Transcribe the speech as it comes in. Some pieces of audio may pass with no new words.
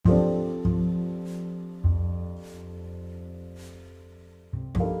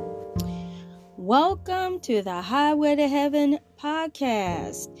Welcome to the Highway to Heaven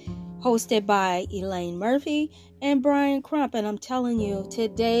podcast, hosted by Elaine Murphy and Brian Crump. And I'm telling you,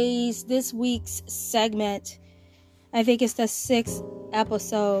 this week's segment, I think it's the 6th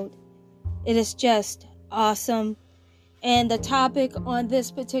episode. It is just awesome. And the topic on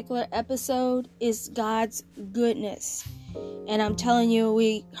this particular episode is God's goodness. And I'm telling you,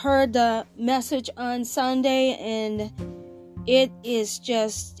 we heard the message on Sunday, and it was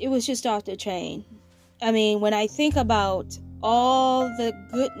just off the chain. I mean, when I think about all the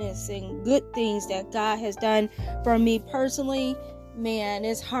goodness and good things that God has done for me personally, man,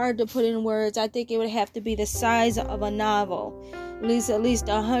 it's hard to put in words. I think it would have to be the size of a novel, at least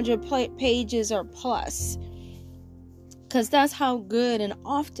 100 pages or plus, because that's how good and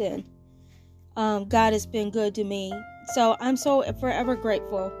often God has been good to me. So I'm so forever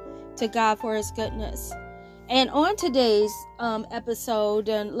grateful to God for His goodness. And on today's episode,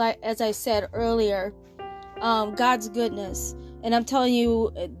 and as I said earlier, God's goodness. And I'm telling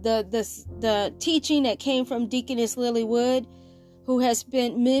you, the teaching that came from Deaconess Lily Wood, who has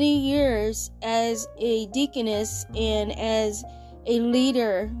spent many years as a deaconess and as a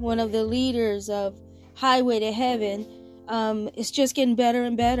leader, one of the leaders of Highway to Heaven, it's just getting better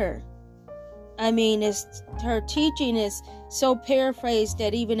and better. I mean, her teaching is so paraphrased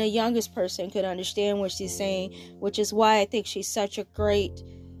that even the youngest person could understand what she's saying, which is why I think she's such a great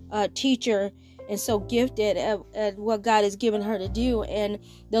teacher and so gifted at what God has given her to do. And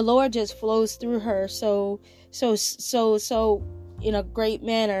the Lord just flows through her so in a great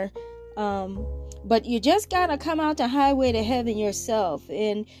manner. But you just gotta come out to Highway to Heaven yourself,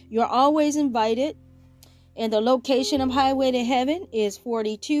 and you're always invited. And the location of Highway to Heaven is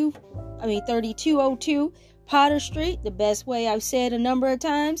 3202 Potter Street. The best way, I've said a number of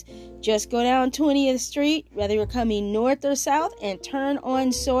times, just go down 20th Street, whether you're coming north or south, and turn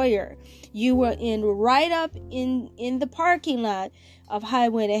on Sawyer. You were right up in the parking lot of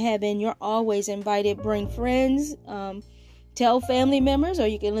Highway to Heaven. You're always invited. Bring friends, tell family members, or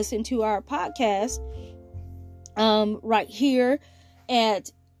you can listen to our podcast right here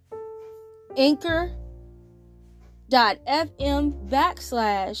at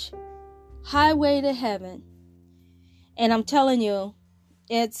Anchor.fm/Highway to Heaven. And I'm telling you,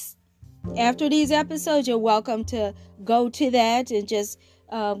 it's after these episodes, you're welcome to go to that and just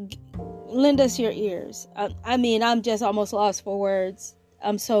lend us your ears. I'm just almost lost for words.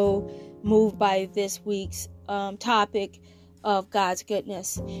 I'm so moved by this week's topic of God's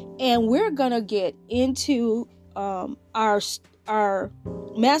goodness. And we're going to get into our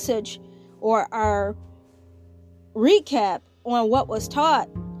message, or our recap on what was taught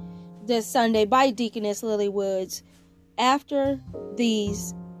this Sunday by Deaconess Lily Woods after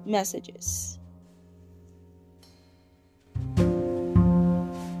these messages.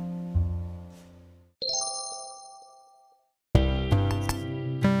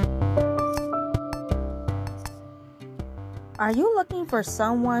 Are you looking for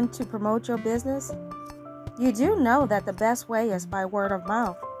someone to promote your business? You do know that the best way is by word of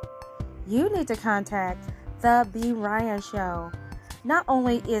mouth. You need to contact The B. Ryan Show. Not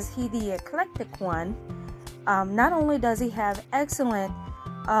only is he the eclectic one, not only does he have excellent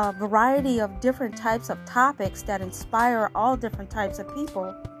variety of different types of topics that inspire all different types of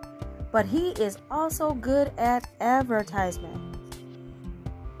people, but he is also good at advertisement.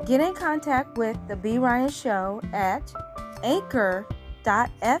 Get in contact with The B. Ryan Show at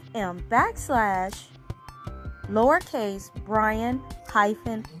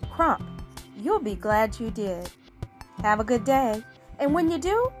Anchor.fm/Brian-Crump. You'll be glad you did. Have a good day. And when you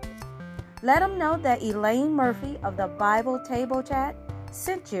do, let them know that Elaine Murphy of the Bible Table Chat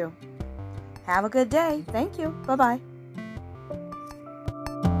sent you. Have a good day. Thank you. Bye-bye.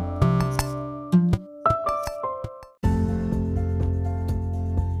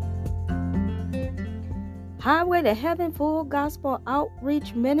 Highway to Heaven Full Gospel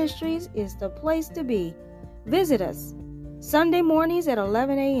Outreach Ministries is the place to be. Visit us Sunday mornings at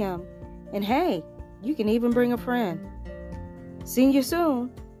 11 a.m. And hey, you can even bring a friend. See you soon.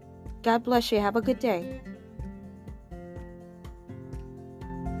 God bless you. Have a good day.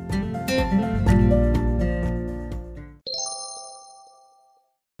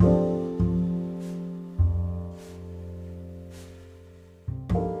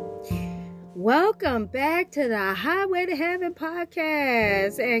 Welcome back to the Highway to Heaven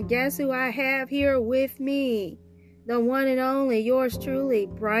podcast. And guess who I have here with me? The one and only, yours truly,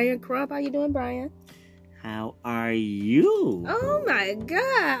 Brian Crump. How you doing, Brian? How are you? Oh my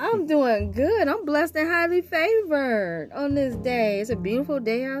God, I'm doing good. I'm blessed and highly favored on this day. It's a beautiful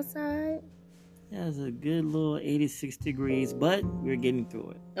day outside. Yeah, it's a good little 86 degrees, but we're getting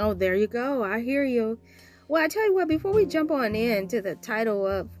through it. Oh, there you go. I hear you. Well, I tell you what, before we jump on into the title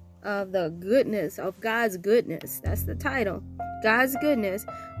of the goodness, of God's goodness, that's the title, God's goodness,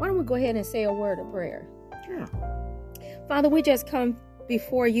 why don't we go ahead and say a word of prayer? Sure. Father, we just come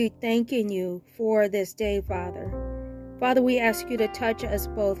before you thanking you for this day, Father. Father, we ask you to touch us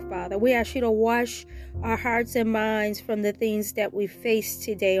both, Father. We ask you to wash our hearts and minds from the things that we face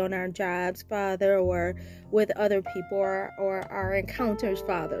today on our jobs, Father, or with other people or our encounters,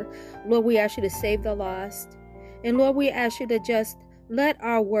 Father. Lord, we ask you to save the lost. And Lord, we ask you to just let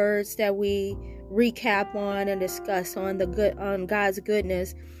our words that we recap on and discuss on God's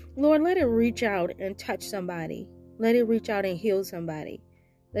goodness, Lord, let it reach out and touch somebody. Let it reach out and heal somebody.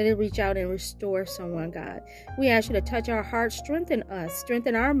 Let it reach out and restore someone, God. We ask you to touch our hearts, strengthen us,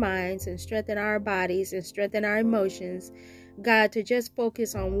 strengthen our minds, and strengthen our bodies, and strengthen our emotions, God, to just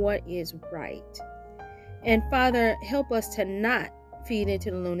focus on what is right. And Father, help us to not feed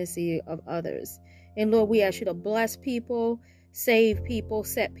into the lunacy of others. And Lord, we ask you to bless people, save people,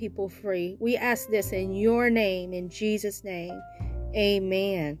 set people free. We ask this in your name, in Jesus' name.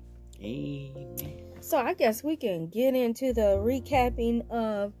 Amen. Amen. So I guess we can get into the recapping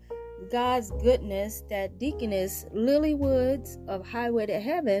of God's goodness that Deaconess Lily Woods of Highway to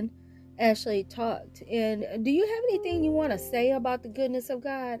Heaven actually talked. And do you have anything you want to say about the goodness of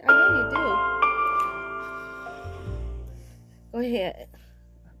God? I know you do. Go ahead.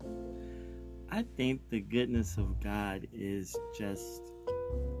 I think the goodness of God is just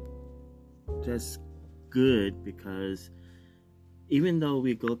good, because even though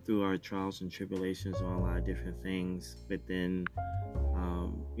we go through our trials and tribulations on a lot of different things within,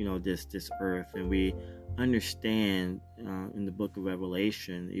 this earth, and we understand in the book of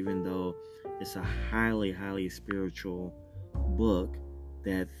Revelation, even though it's a highly, highly spiritual book,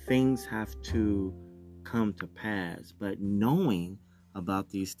 that things have to come to pass. But knowing about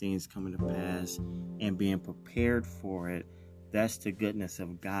these things coming to pass and being prepared for it, that's the goodness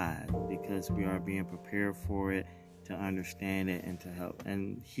of God, because we are being prepared for it, to understand it, and to help,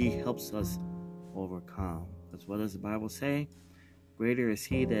 and he helps us overcome. That's what does the Bible say? Greater is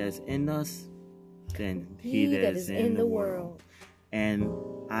he that is in us than he that is in the world. And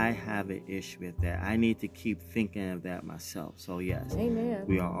I have an issue with that. I need to keep thinking of that myself. So yes, Amen.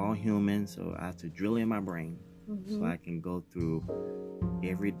 We are all human, so I have to drill in my brain so I can go through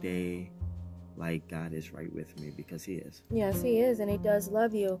every day like God is right with me, because he is. Yes, he is, and he does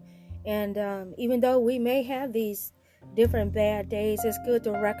love you. And even though we may have these different bad days, it's good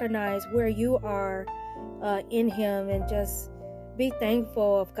to recognize where you are in him, and just be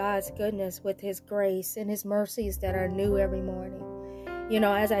thankful of God's goodness with his grace and his mercies that are new every morning. You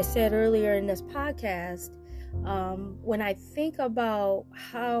know, as I said earlier in this podcast, when I think about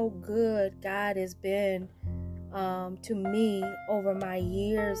how good God has been to me over my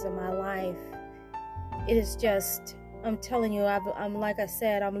years of my life, it is just, I'm telling you, I'm like I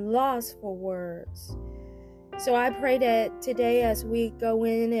said, I'm lost for words. So I pray that today, as we go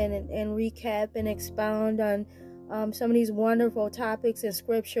in and recap and expound on some of these wonderful topics and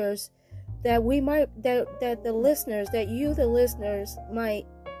scriptures, that we might, that the listeners, that you, the listeners, might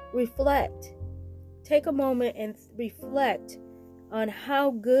reflect. Take a moment and reflect on how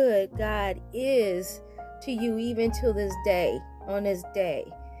good God is to you, even to this day, on this day.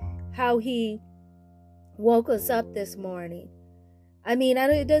 How he woke us up this morning. I mean,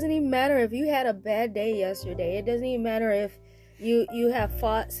 it doesn't even matter if you had a bad day yesterday. It doesn't even matter if you have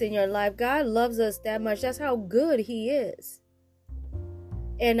faults in your life. God loves us that much. That's how good he is.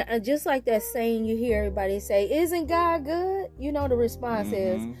 And just like that saying you hear everybody say, isn't God good? You know, the response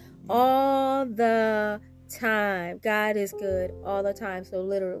is all the time. God is good all the time. So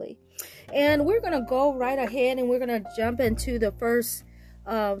literally. And we're going to go right ahead, and we're going to jump into the first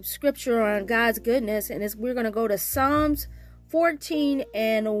scripture on God's goodness. And we're going to go to Psalms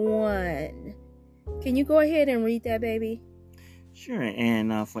 14:1. Can you go ahead and read that, baby? Sure.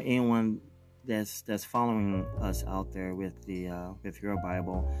 And for anyone that's following us out there with your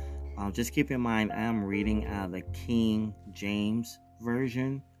Bible, just keep in mind I am reading out of the King James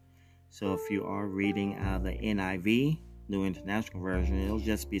Version. So if you are reading out of the NIV, New International Version, it'll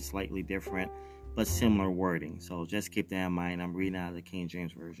just be slightly different, but similar wording. So just keep that in mind. I'm reading out of the King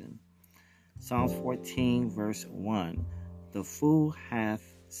James Version. Psalms 14 verse 1. The fool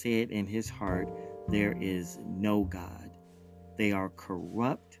hath said in his heart, there is no God. They are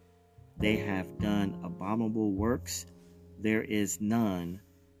corrupt. They have done abominable works. There is none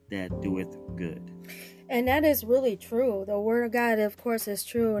that doeth good. And that is really true. The word of God, of course, is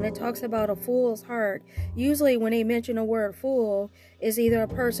true. And it talks about a fool's heart. Usually when they mention the word fool, is either a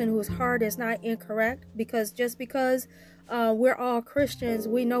person whose heart is not incorrect, because just because we're all Christians,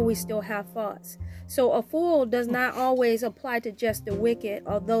 we know we still have thoughts. So a fool does not always apply to just the wicked,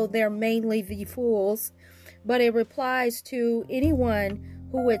 although they're mainly the fools. But it applies to anyone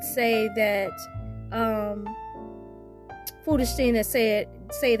who would say that foolish thing that say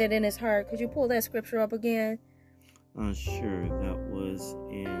that in his heart. Could you pull that scripture up again? Sure. That was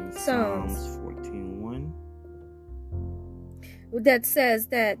in Psalms 14:1. That says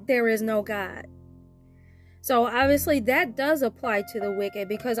that there is no God. So obviously that does apply to the wicked,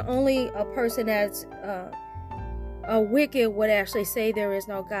 because only a person that's a wicked would actually say there is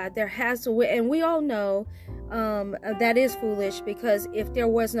no God. There has to, and we all know that is foolish, because if there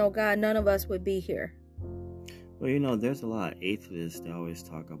was no God, none of us would be here. Well, there's a lot of atheists that always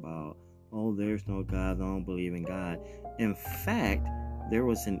talk about, oh, there's no God, I don't believe in God. In fact, there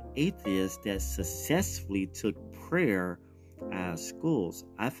was an atheist that successfully took prayer out of schools.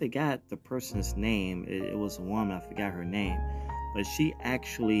 I forgot the person's name. It was a woman, I forgot her name. But she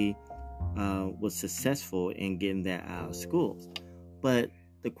actually was successful in getting that out of schools. But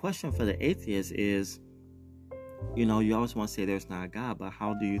the question for the atheist is, you always want to say there's not a God, but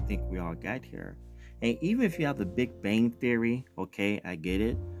how do you think we all got here? And even if you have the Big Bang Theory, okay, I get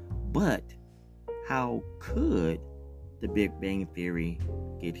it. But how could the Big Bang Theory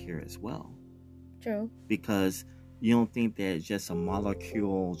get here as well? True. Because you don't think that just a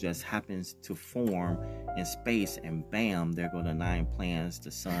molecule just happens to form in space and bam, there go the 9 planets, the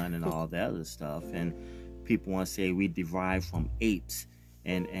sun, and all that other stuff. And people want to say we derived from apes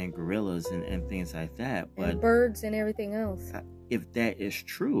and gorillas and things like that. But and birds and everything else. If that is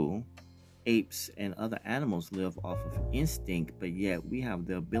true, apes and other animals live off of instinct, but yet we have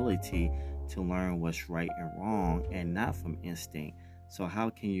the ability to learn what's right and wrong and not from instinct. So how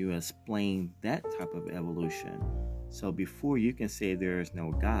can you explain that type of evolution? So before you can say there is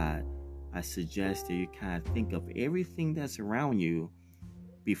no God, I suggest that you kind of think of everything that's around you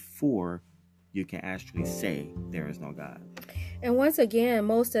before you can actually say there is no God. And once again,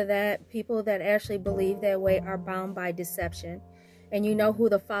 most of that, people that actually believe that way are bound by deception. And you know who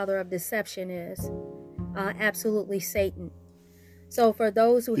the father of deception is? Absolutely Satan. So for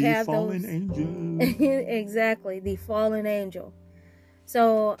those who have those... angel. Exactly, the fallen angel.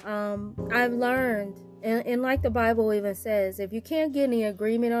 So I've learned, and like the Bible even says, if you can't get any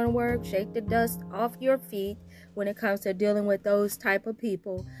agreement on work, shake the dust off your feet when it comes to dealing with those type of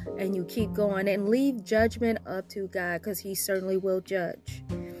people, and you keep going and leave judgment up to God, because he certainly will judge.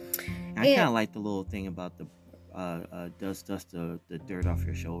 I kind of like the little thing about the dust the dirt off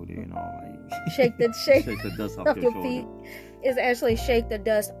your shoulder, like shake the dust off your shoulder. Feet. Is actually shake the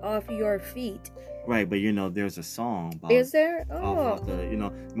dust off your feet. Right, but there's a song about, is there?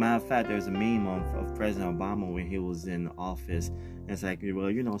 Matter of fact, there's a meme of President Obama when he was in office, and it's like,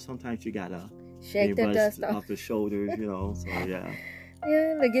 well, sometimes you gotta shake the dust off the shoulders, so yeah.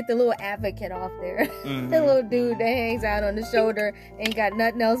 Yeah, they get the little advocate off there. Mm-hmm. The little dude that hangs out on the shoulder, ain't got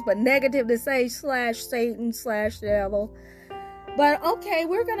nothing else but negative to say, /Satan /devil. But okay,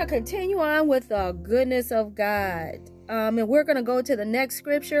 we're going to continue on with the goodness of God. And we're going to go to the next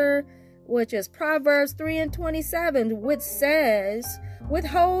scripture, which is Proverbs 3:27, which says,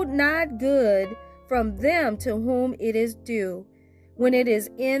 withhold not good from them to whom it is due, when it is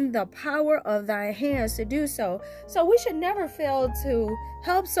in the power of thy hands to do so. So we should never fail to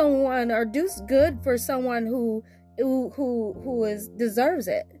help someone or do good for someone who deserves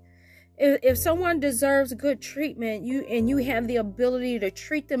it. If someone deserves good treatment, you have the ability to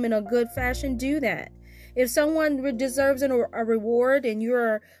treat them in a good fashion, do that. If someone deserves a reward and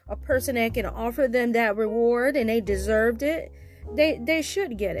you're a person that can offer them that reward and they deserved it, they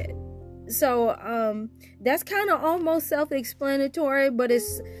should get it. So that's kind of almost self-explanatory, but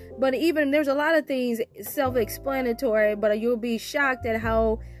even there's a lot of things self-explanatory, but you'll be shocked at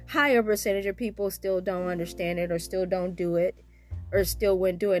how high a percentage of people still don't understand it, or still don't do it, or still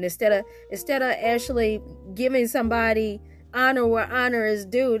wouldn't do it. Instead of actually giving somebody honor where honor is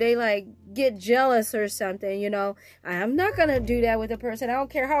due, they get jealous or something. I'm not gonna do that with a person. I don't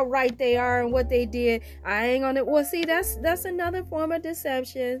care how right they are and what they did. I ain't gonna. Well, see, that's another form of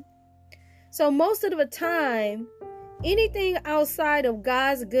deception. So most of the time, anything outside of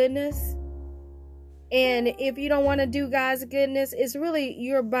God's goodness, and if you don't want to do God's goodness, it's really,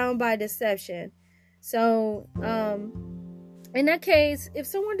 you're bound by deception. So in that case, if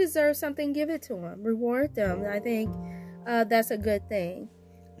someone deserves something, give it to them, reward them. I think that's a good thing.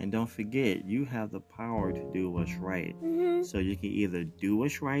 And don't forget, you have the power to do what's right. Mm-hmm. So you can either do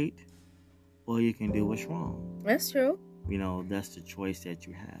what's right, or you can do what's wrong. That's true. That's the choice that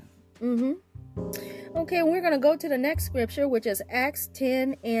you have. Okay, we're going to go to the next scripture, which is Acts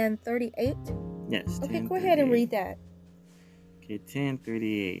 10:38. Yes. Okay, go ahead and read that. Okay,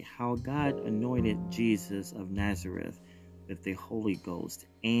 10:38. How God anointed Jesus of Nazareth with the Holy Ghost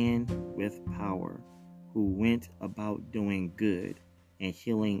and with power, who went about doing good and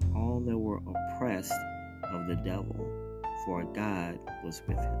healing all that were oppressed of the devil, for God was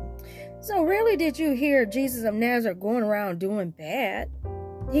with him. So really, did you hear Jesus of Nazareth going around doing bad?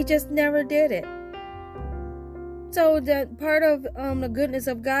 He just never did it. So that part of the goodness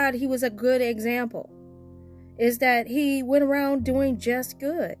of God, he was a good example, is that he went around doing just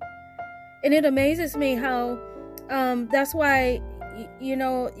good. And it amazes me how that's why,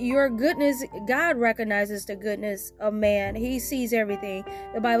 your goodness, God recognizes the goodness of man. He sees everything.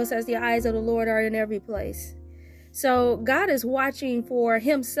 The Bible says the eyes of the Lord are in every place. So God is watching for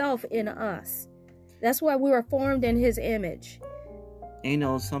himself in us. That's why we were formed in his image.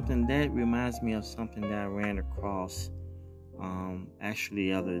 Something that reminds me of something that I ran across actually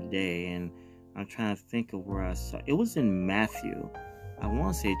the other day, and I'm trying to think of where I saw it. Was in Matthew. I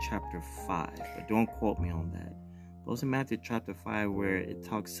want to say chapter 5, but don't quote me on that. It was in Matthew chapter 5 where it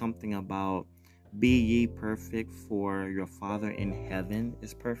talks something about be ye perfect, for your Father in heaven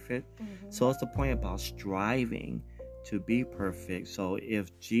is perfect. So it's the point about striving to be perfect. So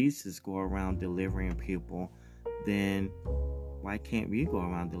if Jesus go around delivering people, then why can't we go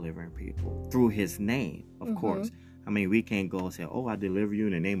around delivering people through his name? Of course. I mean, we can't go and say, I deliver you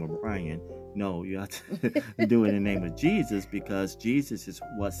in the name of Brian. No, you have to do it in the name of Jesus, because Jesus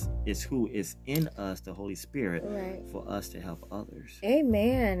is who is in us, the Holy Spirit, right, for us to help others.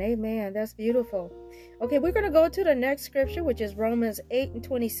 Amen. That's beautiful. Okay, we're going to go to the next scripture, which is Romans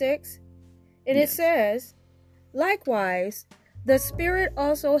 8:26. And It says, likewise, the Spirit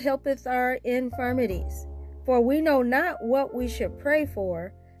also helpeth our infirmities. For we know not what we should pray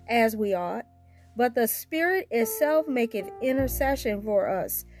for as we ought, but the Spirit itself maketh intercession for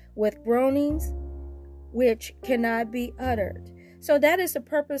us with groanings which cannot be uttered. So that is the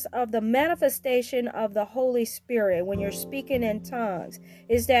purpose of the manifestation of the Holy Spirit when you're speaking in tongues,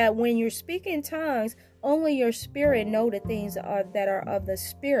 is that when you're speaking in tongues, only your spirit know the things that are of the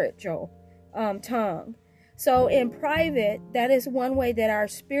spiritual tongue. So in private, that is one way that our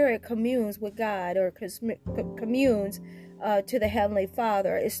spirit communes with God, or communes to the Heavenly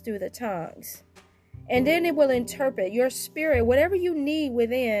Father, is through the tongues. And then it will interpret your spirit, whatever you need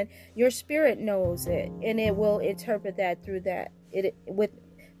within, your spirit knows it, and it will interpret that through that.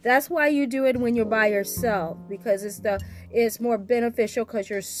 That's why you do it when you're by yourself, because it's more beneficial, because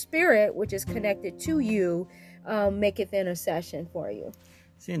your spirit, which is connected to you, maketh intercession for you.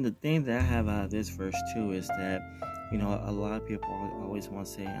 See, and the thing that I have out of this verse too is that, a lot of people always want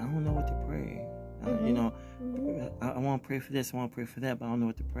to say, I don't know what to pray. I want to pray for this, I want to pray for that, but I don't know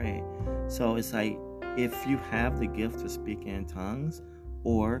what to pray. So it's like, if you have the gift of speaking in tongues,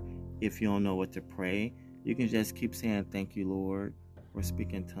 or if you don't know what to pray, you can just keep saying, thank you, Lord, or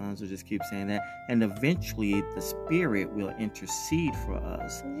speak in tongues, or just keep saying that. And eventually the Spirit will intercede for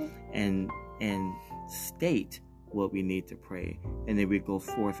us and state what we need to pray, and then we go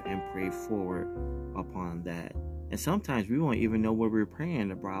forth and pray forward upon that. And sometimes we won't even know what we're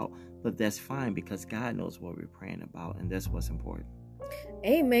praying about, but that's fine, because God knows what we're praying about, and that's what's important.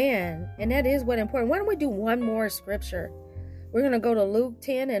 Amen. And that is what's important. Why don't we do one more scripture? We're going to go to Luke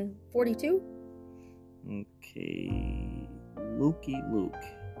 10:42. Okay, Luke.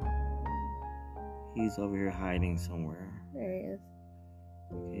 He's over here hiding somewhere. There he is.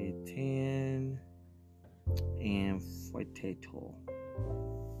 Okay, 10 and 42.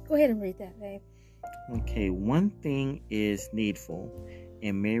 Go ahead and read that, babe. Okay, one thing is needful,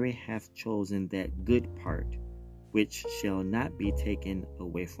 and Mary hath chosen that good part, which shall not be taken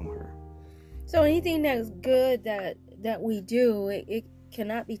away from her. So anything that's good that we do, it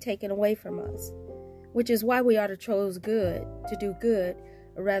cannot be taken away from us, which is why we ought to choose good, to do good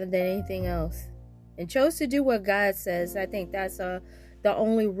rather than anything else, and chose to do what God says. I think that's the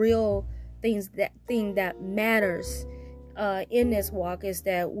only real thing that matters in this walk, is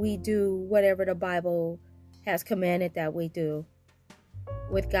that we do whatever the Bible has commanded that we do,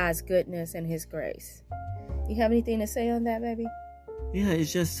 with God's goodness and his grace. You have anything to say on that, baby? Yeah, it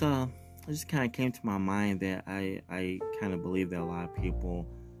just kind of came to my mind that I kind of believe that a lot of people,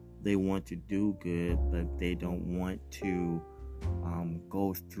 they want to do good, but they don't want to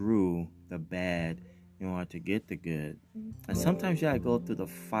go through the bad in order to get the good. And sometimes you gotta go through the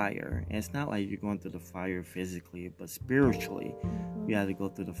fire, and it's not like you're going through the fire physically, but spiritually you have to go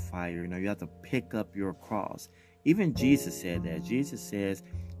through the fire. You have to pick up your cross. Even Jesus said that. Jesus says,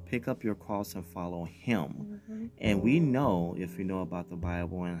 pick up your cross and follow him. And we know, if you know about the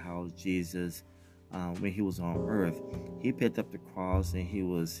Bible and how Jesus, when he was on earth, he picked up the cross and he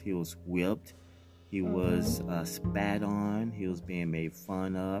was whipped. He was spat on. He was being made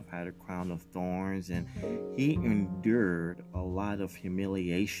fun of, had a crown of thorns, and he endured a lot of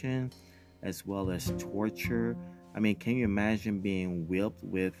humiliation as well as torture. I mean, can you imagine being whipped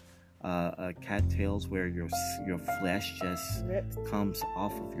with cattails where your flesh just comes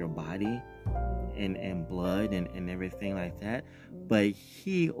off of your body and blood and everything like that? But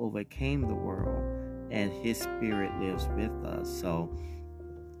he overcame the world, and his spirit lives with us. So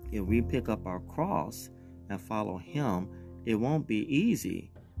if we pick up our cross and follow him, it won't be easy.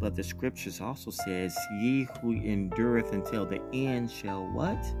 But the scriptures also says, ye who endureth until the end shall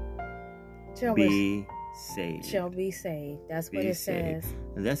what? Be saved. Shall be saved. That's what it says.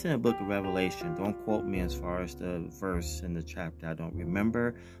 And that's in the book of Revelation. Don't quote me as far as the verse in the chapter. I don't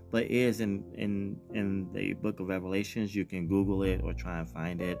remember. But it is in the book of Revelations. You can Google it or try and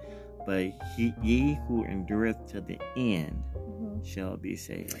find it. But ye who endureth to the end shall be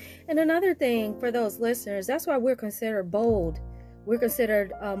saved. And another thing for those listeners, that's why we're considered bold. We're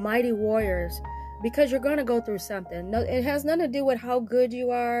considered mighty warriors, because you're going to go through something. No, it has nothing to do with how good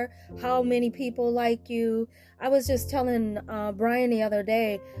you are, how many people like you. I was just telling Brian the other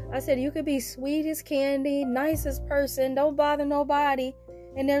day, I said, you could be sweet as candy, nicest person, don't bother nobody,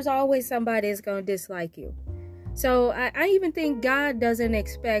 and there's always somebody that's going to dislike you. So I even think God doesn't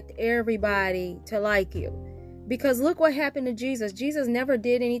expect everybody to like you. Because look what happened to Jesus. Jesus never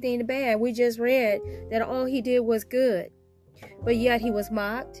did anything bad. We just read that all he did was good. But yet he was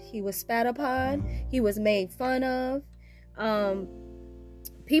mocked. He was spat upon. He was made fun of.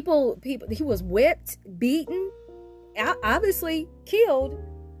 People. He was whipped, beaten, obviously killed,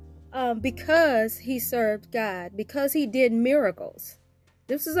 because he served God, because he did miracles.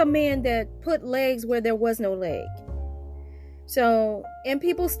 This is a man that put legs where there was no leg. So, and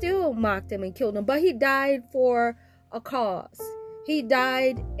people still mocked him and killed him, but he died for a cause. He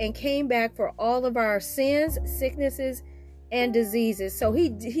died and came back for all of our sins, sicknesses, and diseases. So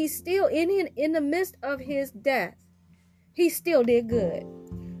he's still in the midst of his death. He still did good.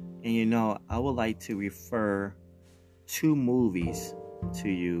 And you know, I would like to refer 2 movies to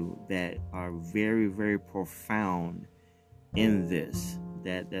you that are very, very profound in this,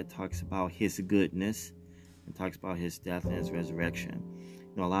 that talks about his goodness and talks about his death and his resurrection.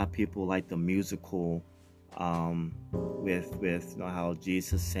 You know, a lot of people like the musical with you know how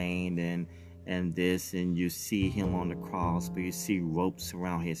Jesus sang and this, and you see him on the cross, but you see ropes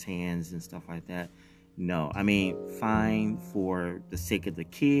around his hands and stuff like that. No, I mean, fine for the sake of the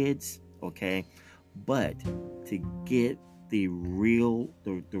kids, okay, but to get the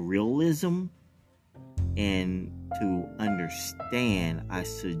realism and to understand, I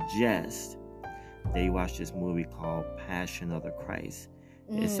suggest that you watch this movie called Passion of the Christ.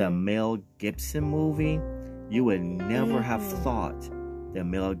 It's a Mel Gibson movie. You would never have thought that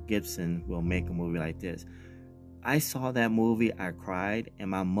Mel Gibson will make a movie like this. I saw that movie, I cried, and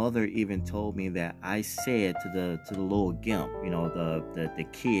my mother even told me that I said to the little gimp, you know, the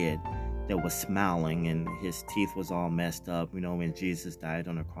kid that was smiling and his teeth was all messed up, you know, when Jesus died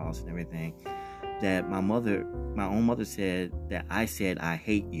on the cross and everything, that my own mother said that I said, I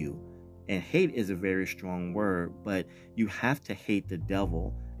hate you. And hate is a very strong word, but you have to hate the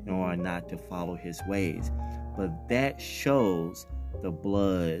devil in order not to follow his ways. But that shows the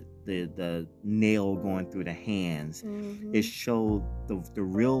blood, the nail going through the hands. It showed the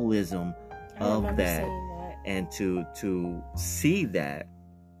realism of that. And to see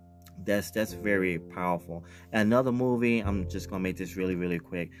that's very powerful. Another movie, I'm just gonna make this really, really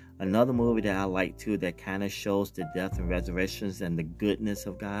quick. Another movie that I like too, that kind of shows the death and resurrections and the goodness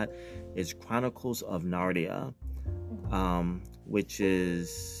of God, is Chronicles of Narnia, which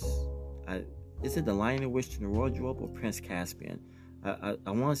is it The Lion, the Witch, and the Wardrobe, or Prince Caspian? I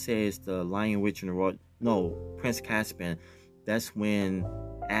want to say it's The Lion, Witch, and the Wardrobe. No, Prince Caspian. That's when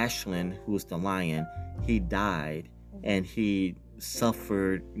Aslan, who's the lion, he died, and he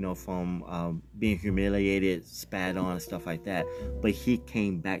suffered, you know, from being humiliated, spat on, and stuff like that. But he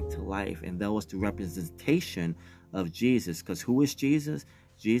came back to life, and that was the representation of Jesus. Because who is Jesus?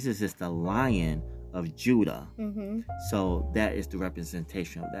 Jesus is the Lion of Judah. So that is the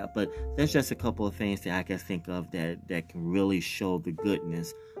representation of that. But there's just a couple of things that I can think of that can really show the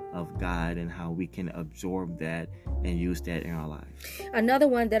goodness of God and how we can absorb that and use that in our lives. Another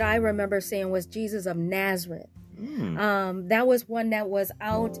one that I remember seeing was Jesus of Nazareth. That was one that was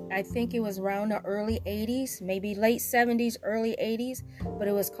out, I think it was around the early 80s, maybe late 70s, early 80s, but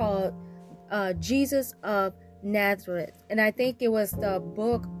it was called Jesus of Nazareth. And I think it was the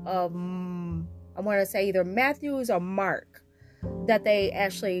book of, I want to say either Matthews or Mark, that they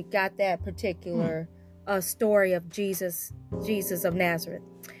actually got that particular story of Jesus of Nazareth.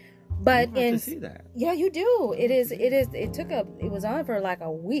 But to see that. Yeah, you do. It was on for like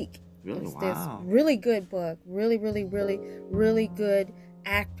a week. Really? It's Wow. this really good book. Really, really, really, really good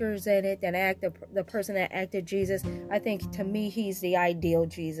actors in it that act the person that acted Jesus. I think to me he's the ideal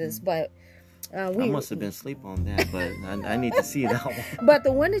Jesus, but I must have been asleep on that, but I need to see that one. But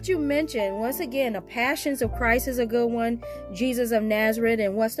the one that you mentioned, once again, The Passions of Christ is a good one. Jesus of Nazareth,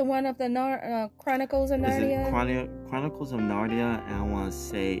 and what's the one of the Chronicles of Narnia? Is it Chronicles of Narnia? And I want to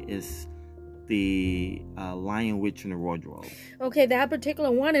say it's the Lion, Witch, and the Wardrobe. Okay, that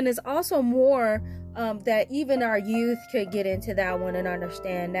particular one, and it's also more that even our youth could get into that one and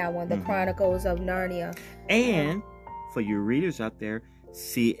understand that one, the Chronicles of Narnia. And for you readers out there,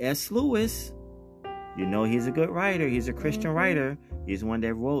 C.S. Lewis, you know he's a good writer. He's a Christian writer. He's the one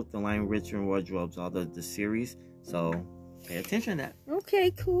that wrote The Lion, Witch, and Wardrobes, all the series. So pay attention to that.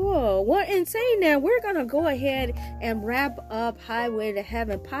 Okay, cool. Well, in saying that, we're going to go ahead and wrap up Highway to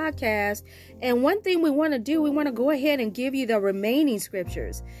Heaven podcast. And one thing we want to do, we want to go ahead and give you the remaining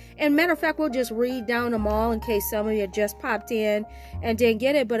scriptures. And matter of fact, we'll just read down them all in case some of you just popped in and didn't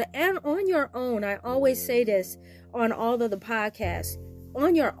get it. But on your own, I always say this on all of the podcasts,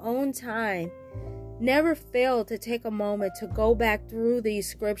 on your own time, never fail to take a moment to go back through these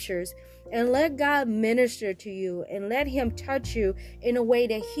scriptures and let God minister to you and let him touch you in a way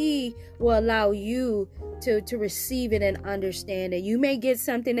that he will allow you to receive it and understand it. You may get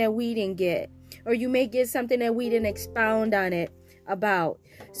something that we didn't get, or you may get something that we didn't expound on it about.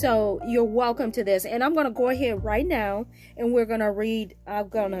 So you're welcome to this. And I'm going to go ahead right now and we're going to read, I'm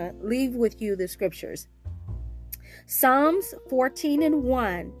going to leave with you the scriptures. Psalms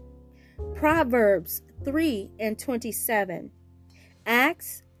 14:1. Proverbs 3:27,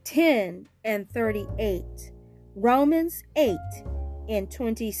 Acts 10:38, Romans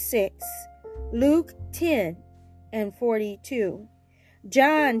 8:26, Luke 10:42,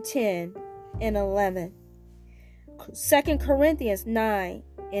 John 10:11, 2 Corinthians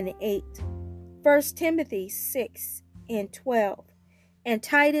 9:8, 1 Timothy 6:12, and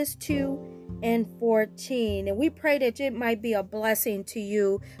Titus 2:14. And we pray that it might be a blessing to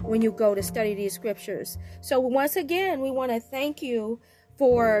you when you go to study these scriptures. So once again, we want to thank you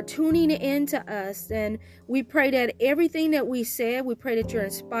for tuning in to us. And we pray that everything that we said, we pray that you're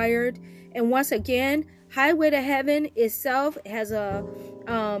inspired. And once again, Highway to Heaven itself has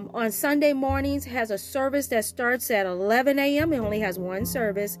on Sunday mornings, has a service that starts at 11 a.m. It only has one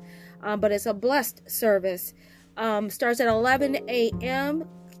service, but it's a blessed service. Starts at 11 a.m.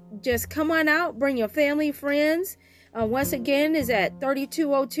 Just come on out, bring your family, friends. Once again, is at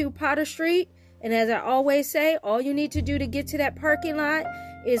 3202 Potter Street. And as I always say, all you need to do to get to that parking lot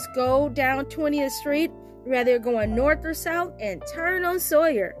is go down 20th Street, whether you're going north or south, and turn on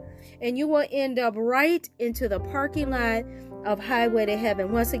Sawyer. And you will end up right into the parking lot of Highway to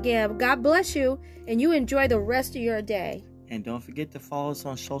Heaven. Once again, God bless you, and you enjoy the rest of your day. And don't forget to follow us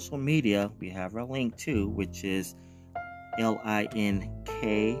on social media. We have our link too, which is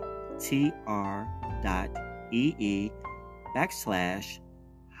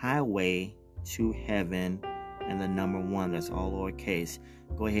linktr.ee/highway to heaven and the number 1. That's all lowercase.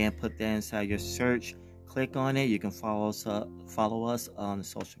 Go ahead and put that inside your search. Click on it. You can follow us on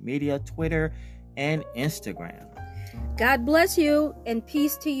social media, Twitter and Instagram. God bless you and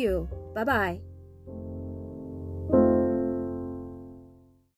peace to you. Bye-bye.